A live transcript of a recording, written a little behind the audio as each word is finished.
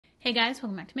Hey guys,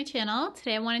 welcome back to my channel.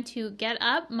 Today I wanted to get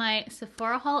up my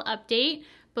Sephora haul update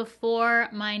before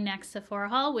my next Sephora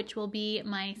haul, which will be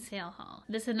my sale haul.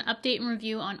 This is an update and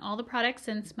review on all the products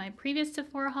since my previous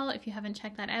Sephora haul. If you haven't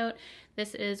checked that out,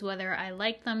 this is whether I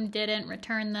liked them, didn't,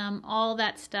 returned them, all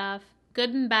that stuff,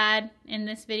 good and bad in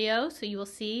this video. So you will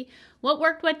see what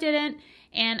worked, what didn't,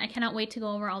 and I cannot wait to go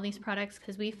over all these products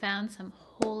because we found some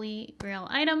holy grail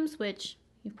items, which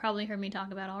you've probably heard me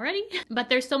talk about already, but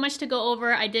there's so much to go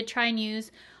over. I did try and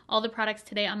use all the products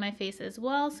today on my face as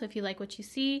well. So if you like what you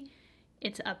see,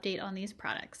 it's an update on these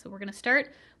products. So we're gonna start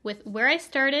with where I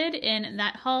started in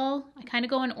that haul. I kind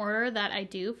of go in order that I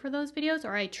do for those videos,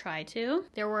 or I try to.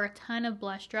 There were a ton of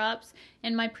blush drops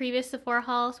in my previous Sephora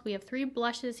haul, so we have 3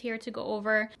 blushes here to go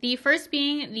over. The first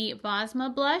being the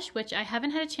Bosma blush, which I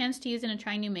haven't had a chance to use in a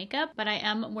Try New Makeup, but I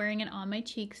am wearing it on my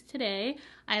cheeks today.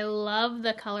 I love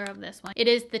the color of this one. It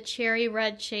is the cherry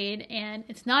red shade, and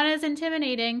it's not as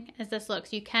intimidating as this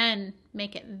looks. You can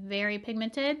make it very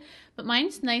pigmented, but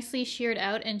mine's nicely sheared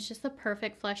out and it's just the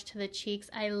perfect flush to the cheeks.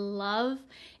 I love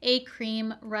a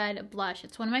cream red blush.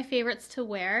 It's one of my favorites to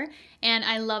wear, and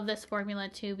I love this formula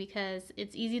too because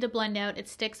it's easy to blend out. It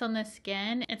sticks on the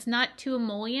skin. It's not too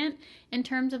emollient in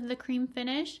terms of the cream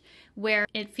finish where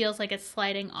it feels like it's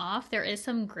sliding off. There is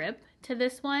some grip to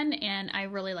this one, and I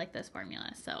really like this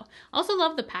formula. So also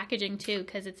love the packaging too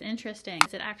because it's interesting.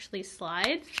 It actually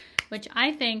slides, which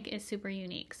I think is super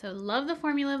unique. So love the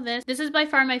formula of this. This is by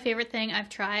far my favorite thing I've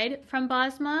tried from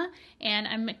Bosma, and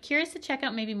I'm curious to check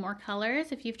out maybe more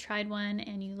colors if you've tried one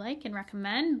and you like and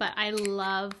recommend, but I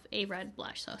love a red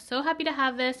blush. So happy to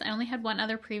have this. I only had one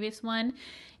other previous one,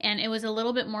 and it was a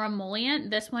little bit more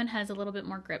emollient. This one has a little bit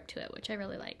more grip to it, which I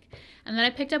really like. And then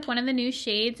I picked up one of the new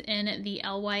shades in the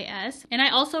LYS, and I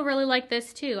also really like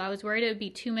this too. I was worried it would be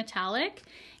too metallic,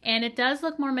 and it does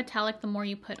look more metallic the more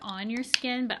you put on your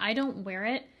skin, but I don't wear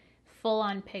it full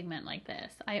on pigment like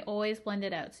this. I always blend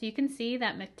it out. So you can see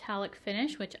that metallic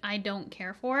finish, which I don't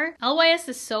care for. LYS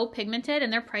is so pigmented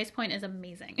and their price point is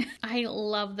amazing. I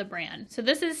love the brand. So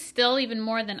this is still even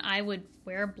more than I would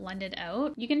wear blended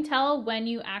out. You can tell when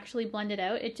you actually blend it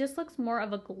out, it just looks more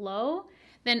of a glow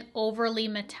than overly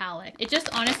metallic. It just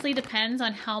honestly depends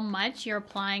on how much you're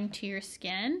applying to your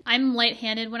skin. I'm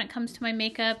light-handed when it comes to my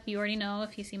makeup. You already know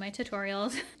if you see my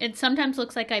tutorials. It sometimes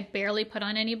looks like I barely put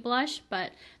on any blush,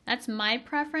 but that's my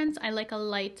preference. I like a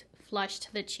light flush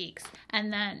to the cheeks.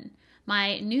 And then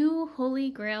my new Holy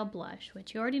Grail blush,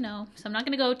 which you already know. So I'm not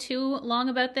gonna go too long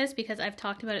about this because I've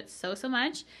talked about it so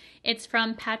much. It's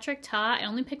from Patrick Ta. I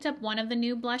only picked up one of the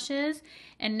new blushes,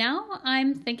 and now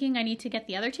I'm thinking I need to get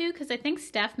the other 2 because I think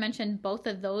Steph mentioned both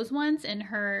of those ones in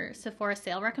her Sephora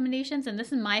sale recommendations, and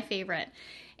this is my favorite.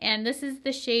 And this is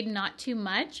the shade Not Too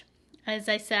Much. As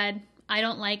I said, I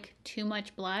don't like too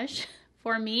much blush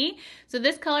for me. So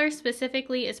this color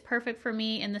specifically is perfect for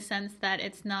me in the sense that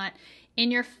it's not in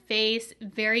your face,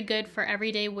 very good for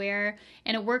everyday wear,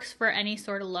 and it works for any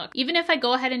sort of look. Even if I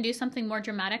go ahead and do something more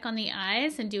dramatic on the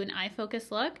eyes and do an eye focus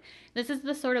look, this is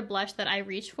the sort of blush that I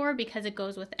reach for because it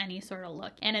goes with any sort of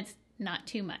look, and it's not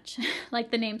too much,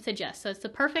 like the name suggests. So it's the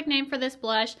perfect name for this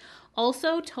blush.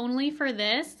 Also, tonally for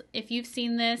this, if you've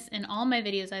seen this in all my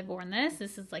videos I've worn this,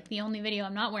 this is like the only video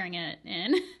I'm not wearing it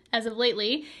in as of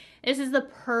lately. This is the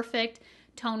perfect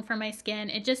tone for my skin.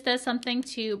 It just does something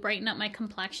to brighten up my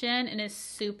complexion and is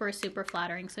super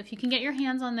flattering. So if you can get your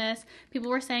hands on this, people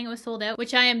were saying it was sold out,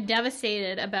 which I am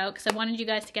devastated about because I wanted you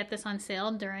guys to get this on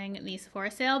sale during the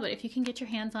Sephora sale, but if you can get your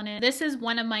hands on it, this is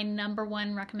one of my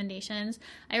 #1 recommendations.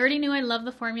 I already knew I love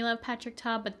the formula of Patrick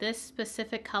Ta, but this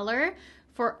specific color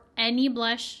for any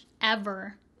blush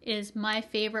ever is my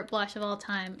favorite blush of all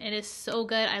time. It is so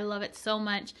good. I love it so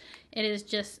much. It is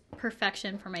just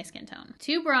perfection for my skin tone.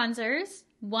 2 bronzers.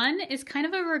 One is kind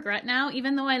of a regret now,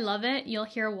 even though I love it. You'll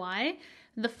hear why.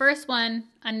 The first one,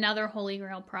 another Holy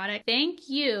Grail product. Thank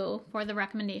you for the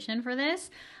recommendation for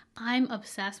this. I'm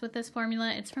obsessed with this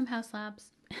formula. It's from Haus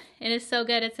Labs. It is so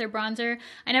good. It's their bronzer.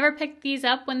 I never picked these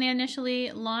up when they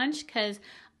initially launched because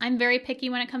I'm very picky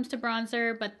when it comes to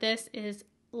bronzer, but this is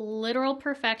literal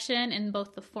perfection in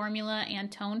both the formula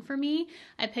and tone for me.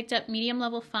 I picked up medium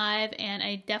level 5, and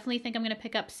I definitely think I'm going to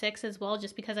pick up 6 as well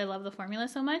just because I love the formula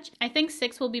so much. I think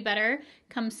 6 will be better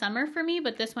come summer for me,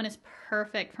 but this one is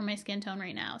perfect for my skin tone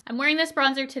right now. I'm wearing this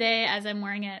bronzer today as I'm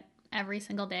wearing it every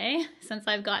single day since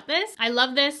I've got this. I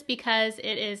love this because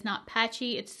it is not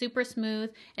patchy, it's super smooth,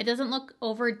 it doesn't look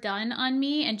overdone on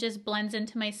me and just blends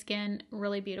into my skin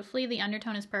really beautifully. The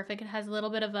undertone is perfect. It has a little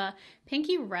bit of a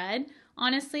pinky red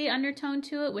honestly, undertone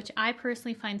to it, which I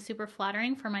personally find super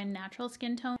flattering for my natural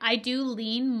skin tone. I do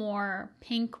lean more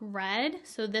pink red,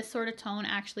 so this sort of tone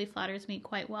actually flatters me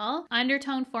quite well.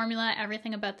 Undertone formula,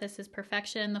 everything about this is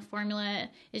perfection. The formula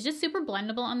is just super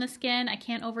blendable on the skin. I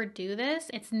can't overdo this.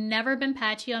 It's never been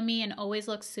patchy on me and always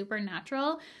looks super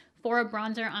natural for a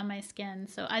bronzer on my skin.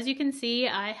 So as you can see,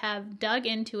 I have dug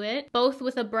into it, both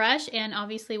with a brush and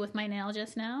obviously with my nail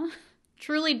just now.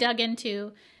 Truly dug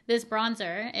into this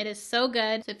bronzer. It is so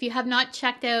good. So if you have not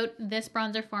checked out this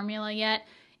bronzer formula yet,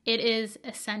 it is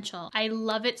essential. I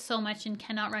love it so much and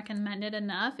cannot recommend it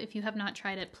enough. If you have not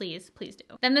tried it, please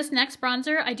do. Then this next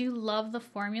bronzer, I do love the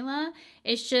formula.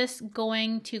 It's just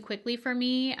going too quickly for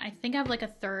me. I think I have like a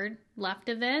third left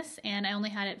of this and I only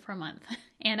had it for a month.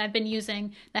 And I've been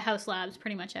using the Haus Labs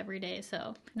pretty much every day.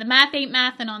 So the math ain't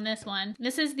mathin' on this one.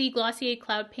 This is the Glossier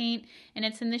Cloud Paint and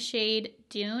it's in the shade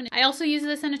Dune. I also use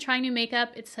this in a Try New Makeup.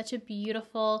 It's such a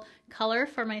beautiful color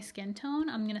for my skin tone.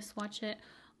 I'm gonna swatch it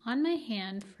on my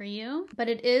hand for you, but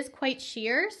it is quite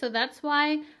sheer, so that's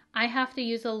why I have to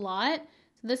use a lot.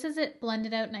 So this is it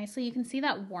blended out nicely. You can see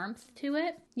that warmth to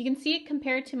it. You can see it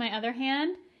compared to my other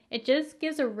hand. It just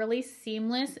gives a really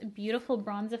seamless, beautiful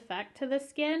bronze effect to the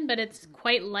skin, but it's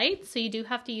quite light, so you do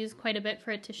have to use quite a bit for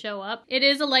it to show up. It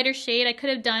is a lighter shade. I could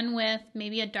have done with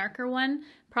maybe a darker one,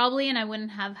 probably, and I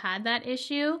wouldn't have had that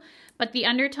issue. But the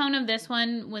undertone of this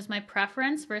one was my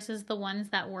preference versus the ones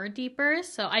that were deeper.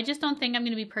 So I just don't think I'm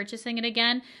going to be purchasing it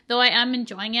again. Though I am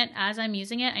enjoying it as I'm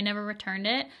using it. I never returned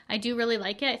it. I do really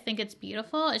like it. I think it's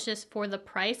beautiful. It's just for the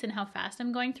price and how fast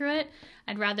I'm going through it,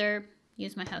 I'd rather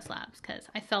use my Haus Labs because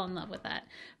I fell in love with that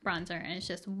bronzer, and it's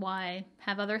just why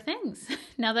have other things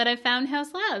now that I've found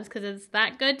Haus Labs, because it's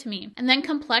that good to me. And then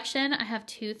complexion, I have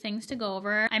two things to go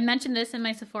over. I mentioned this in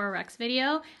my Sephora Rex video.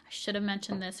 I should have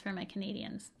mentioned this for my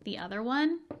Canadians, the other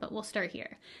one, but we'll start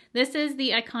here. This is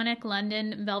the iconic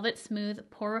London Velvet Smooth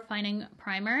Pore Refining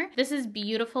Primer. This is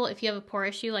beautiful if you have a pore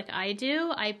issue like I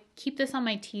do. I keep this on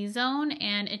my T-zone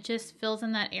and it just fills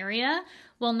in that area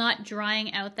while not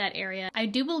drying out that area. I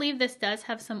do believe this does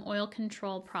have some oil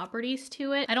control properties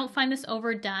to it. I don't find this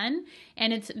overdone,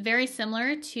 and it's very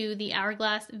similar to the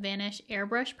Hourglass Vanish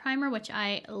Airbrush Primer, which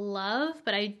I love,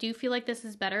 but I do feel like this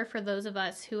is better for those of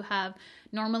us who have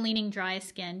normal leaning dry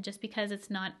skin, just because it's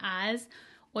not as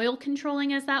oil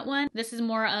controlling as that one. This is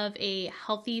more of a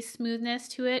healthy smoothness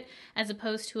to it as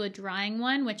opposed to a drying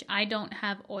one, which I don't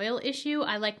have oil issue.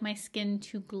 I like my skin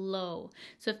to glow.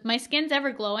 So if my skin's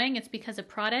ever glowing, it's because of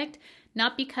product,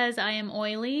 not because I am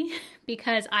oily,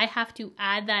 because I have to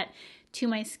add that to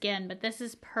my skin. But this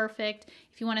is perfect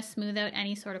if you want to smooth out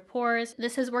any sort of pores.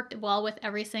 This has worked well with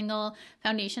every single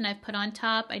foundation I've put on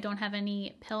top. I don't have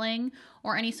any pilling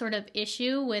or any sort of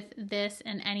issue with this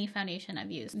in any foundation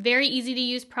I've used. Very easy to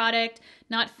use product,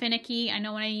 not finicky. I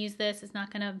know when I use this, it's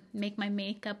not gonna make my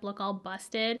makeup look all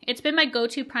busted. It's been my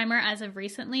go-to primer as of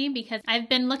recently because I've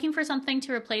been looking for something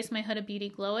to replace my Huda Beauty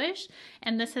Glowish,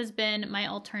 and this has been my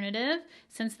alternative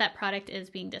since that product is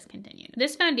being discontinued.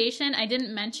 This foundation I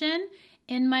didn't mention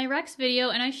in my Rex video,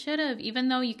 and I should have, even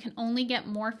though you can only get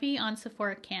Morphe on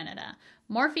Sephora Canada.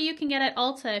 Morphe you can get at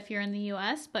Ulta if you're in the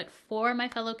US, but for my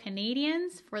fellow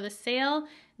Canadians, for the sale,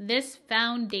 this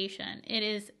foundation, it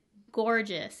is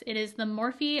gorgeous. It is the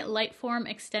Morphe Lightform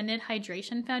Extended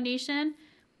Hydration Foundation.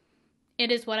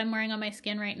 It is what I'm wearing on my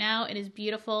skin right now. It is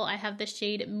beautiful. I have the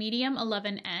shade Medium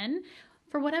 11N.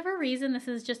 For whatever reason, this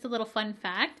is just a little fun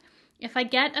fact. If I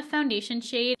get a foundation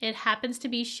shade, it happens to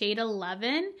be shade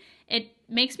 11, it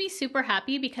makes me super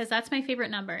happy because that's my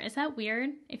favorite number. Is that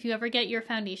weird? If you ever get your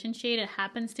foundation shade, it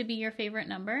happens to be your favorite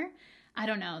number. I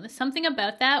don't know. There's something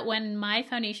about that when my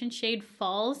foundation shade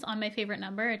falls on my favorite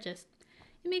number, it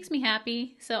makes me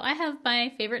happy. So I have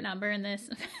my favorite number in this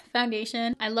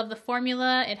foundation. I love the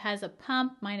formula. It has a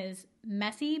pump. Mine is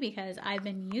messy because I've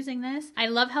been using this. I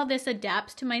love how this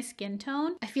adapts to my skin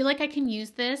tone. I feel like I can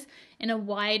use this in a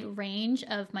wide range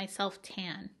of my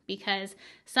self-tan because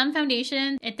some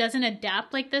foundation, it doesn't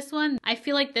adapt like this one. I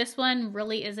feel like this one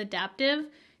really is adaptive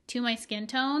to my skin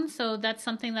tone. So that's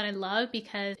something that I love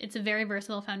because it's a very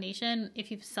versatile foundation if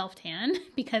you self-tan,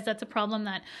 because that's a problem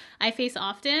that I face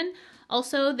often.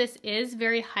 Also, this is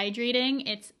very hydrating.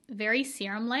 It's very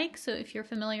serum-like. So if you're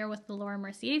familiar with the Laura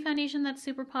Mercier foundation that's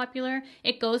super popular,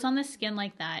 it goes on the skin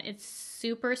like that. It's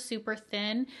super, super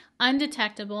thin,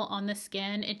 undetectable on the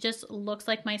skin. It just looks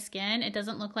like my skin. It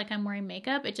doesn't look like I'm wearing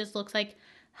makeup. It just looks like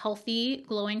healthy,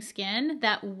 glowing skin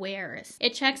that wears.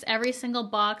 It checks every single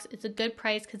box. It's a good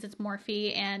price because it's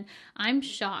Morphe, and I'm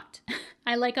shocked.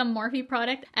 I like a Morphe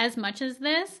product as much as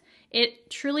this. It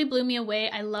truly blew me away.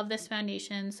 I love this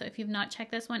foundation. So if you've not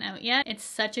checked this one out yet, it's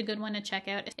such a good one to check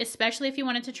out, especially if you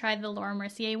wanted to try the Laura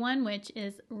Mercier one, which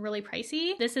is really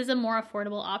pricey. This is a more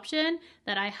affordable option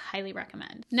that I highly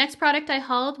recommend. Next product I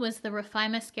hauled was the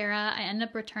Refine Mascara. I ended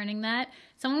up returning that.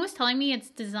 Someone was telling me it's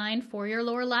designed for your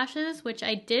lower lashes, which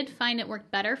I did find it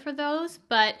worked better for those,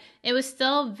 but it was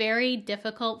still very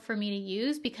difficult for me to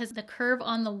use because the curve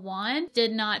on the wand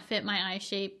did not fit my eye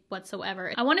shape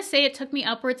whatsoever. I want to say it took me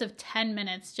upwards of 10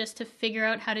 minutes just to figure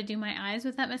out how to do my eyes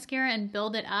with that mascara and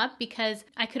build it up because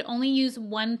I could only use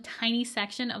one tiny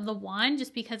section of the wand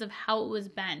just because of how it was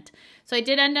bent. So I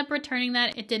did end up returning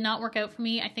that. It did not work out for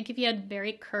me. I think if you had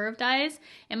very curved eyes,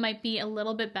 it might be a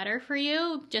little bit better for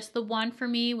you. Just the wand for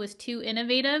me was too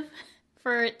innovative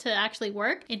for it to actually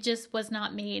work. It just was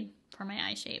not made for my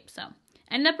eye shape. So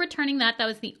I ended up returning that. That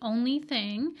was the only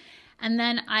thing. And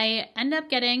then I end up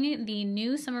getting the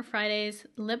new Summer Fridays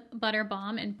Lip Butter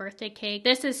Balm and Birthday Cake.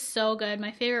 This is so good.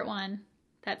 My favorite one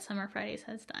that Summer Fridays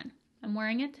has done. I'm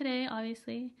wearing it today,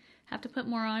 obviously. Have to put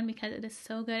more on because it is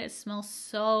so good. It smells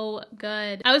so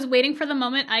good. I was waiting for the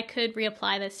moment I could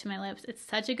reapply this to my lips. It's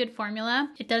such a good formula.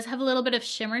 It does have a little bit of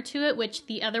shimmer to it, which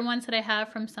the other ones that I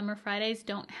have from Summer Fridays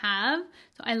don't have.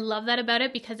 So I love that about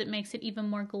it because it makes it even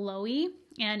more glowy.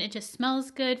 And it just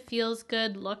smells good, feels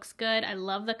good, looks good. I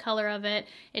love the color of it.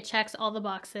 It checks all the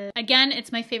boxes. Again,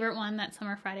 it's my favorite one that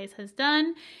Summer Fridays has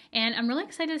done. And I'm really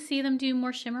excited to see them do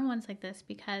more shimmer ones like this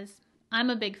because I'm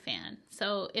a big fan.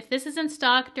 So if this is in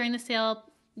stock during the sale,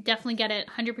 definitely get it.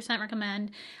 100%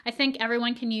 recommend. I think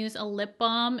everyone can use a lip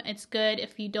balm. It's good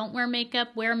if you don't wear makeup,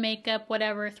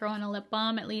 whatever, throw in a lip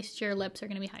balm. At least your lips are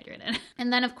going to be hydrated.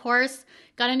 And then of course,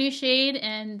 got a new shade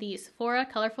in the Sephora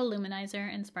Colorful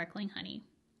Luminizer in Sparkling Honey.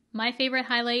 My favorite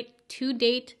highlight to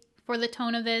date for the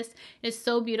tone of this is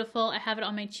so beautiful. I have it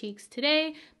on my cheeks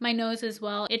today, my nose as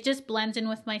well. It just blends in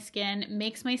with my skin,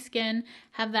 makes my skin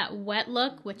have that wet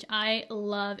look, which I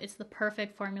love. It's the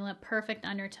perfect formula, perfect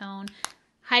undertone.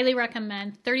 Highly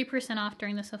recommend. 30% off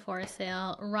during the Sephora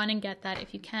sale. Run and get that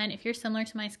if you can. If you're similar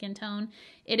to my skin tone,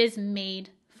 it is made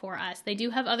for us. They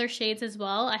do have other shades as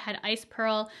well. I had Ice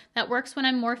Pearl. That works when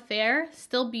I'm more fair.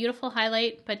 Still beautiful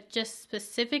highlight, but just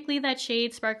specifically that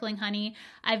shade, Sparkling Honey,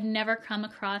 I've never come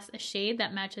across a shade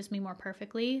that matches me more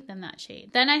perfectly than that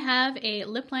shade. Then I have a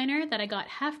lip liner that I got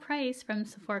half price from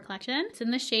Sephora Collection. It's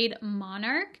in the shade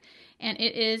Monarch, and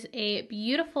it is a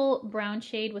beautiful brown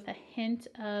shade with a hint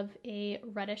of a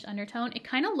reddish undertone. It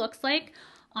kind of looks like,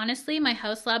 honestly, my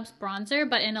Haus Labs bronzer,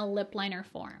 but in a lip liner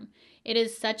form. It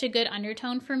is such a good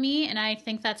undertone for me, and I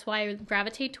think that's why I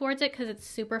gravitate towards it because it's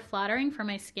super flattering for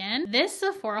my skin. This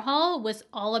Sephora haul was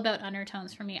all about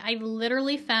undertones for me. I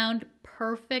literally found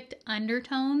perfect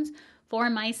undertones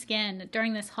for my skin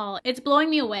during this haul. It's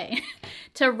blowing me away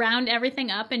to round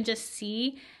everything up and just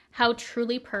see how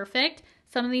truly perfect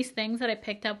some of these things that I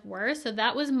picked up were. So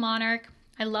that was Monarch.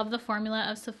 I love the formula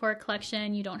of Sephora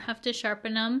Collection. You don't have to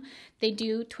sharpen them. They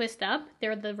do twist up.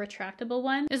 They're the retractable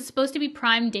one. This is supposed to be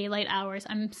prime daylight hours.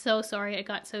 I'm so sorry it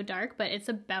got so dark, but it's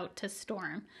about to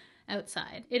storm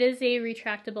outside. It is a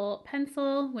retractable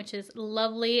pencil, which is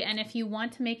lovely. And if you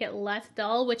want to make it less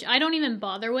dull, which I don't even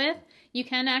bother with, you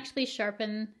can actually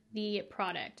sharpen the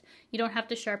product. You don't have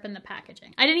to sharpen the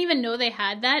packaging. I didn't even know they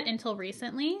had that until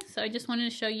recently, so I just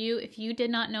wanted to show you if you did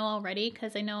not know already,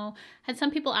 because I know I had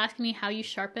some people asking me how you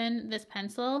sharpen this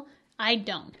pencil. I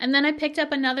don't. And then I picked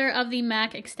up another of the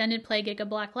MAC Extended Play Giga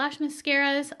Black Lash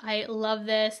Mascaras. I love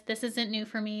this. This isn't new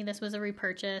for me. This was a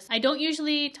repurchase. I don't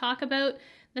usually talk about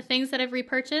the things that I've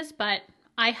repurchased, but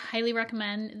I highly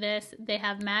recommend this. They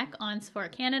have MAC on Sephora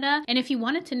Canada. And if you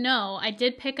wanted to know, I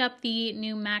did pick up the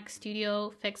new MAC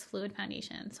Studio Fix Fluid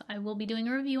Foundation. So I will be doing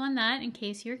a review on that in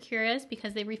case you're curious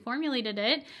because they reformulated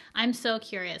it. I'm so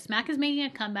curious. MAC is making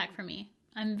a comeback for me.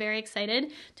 I'm very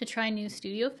excited to try new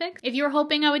Studio Fix. If you were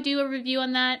hoping I would do a review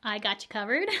on that, I got you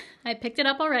covered. I picked it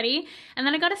up already. And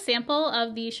then I got a sample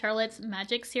of the Charlotte's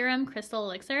Magic Serum Crystal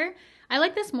Elixir. I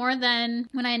like this more than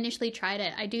when I initially tried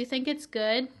it. I do think it's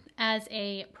good as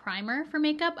a primer for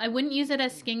makeup. I wouldn't use it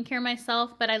as skincare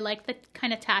myself, but I like the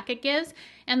kind of tack it gives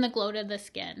and the glow to the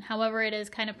skin. However, it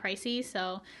is kind of pricey,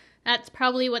 so that's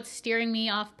probably what's steering me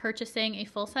off purchasing a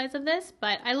full size of this,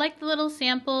 but I like the little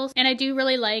samples, and I do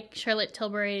really like Charlotte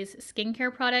Tilbury's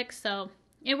skincare products, so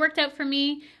it worked out for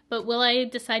me. But will I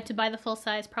decide to buy the full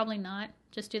size? Probably not,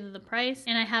 just due to the price.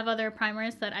 And I have other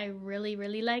primers that I really,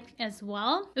 really like as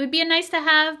well. It would be a nice to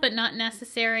have, but not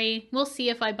necessary. We'll see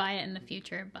if I buy it in the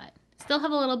future, but Still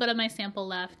have a little bit of my sample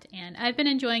left, and I've been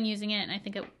enjoying using it, and I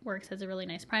think it works as a really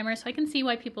nice primer, so I can see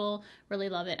why people really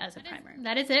love it as a primer.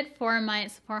 That is it for my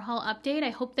Sephora haul update. I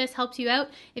hope this helps you out.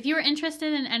 If you were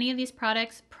interested in any of these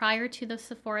products prior to the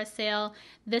Sephora sale,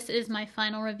 this is my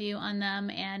final review on them,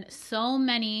 and so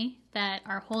many that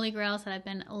are holy grails that I've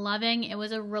been loving. It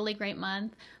was a really great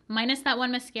month, minus that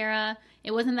one mascara.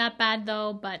 It wasn't that bad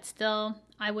though, but still,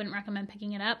 I wouldn't recommend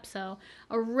picking it up. So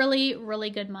a really, really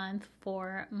good month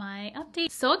for my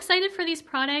update. So excited for these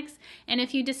products. And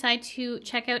if you decide to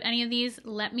check out any of these,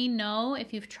 let me know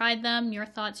if you've tried them, your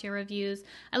thoughts, your reviews.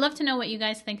 I love to know what you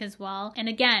guys think as well. And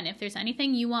again, if there's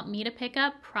anything you want me to pick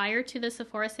up prior to the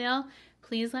Sephora sale,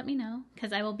 please let me know,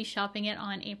 because I will be shopping it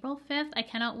on April 5th. I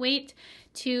cannot wait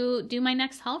to do my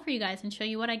next haul for you guys and show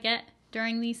you what I get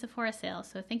during the Sephora sale.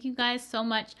 So thank you guys so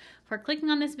much for clicking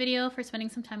on this video, for spending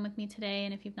some time with me today.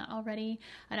 And if you've not already,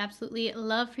 I'd absolutely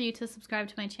love for you to subscribe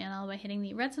to my channel by hitting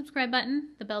the red subscribe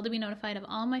button, the bell to be notified of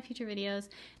all my future videos.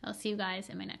 I'll see you guys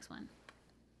in my next one.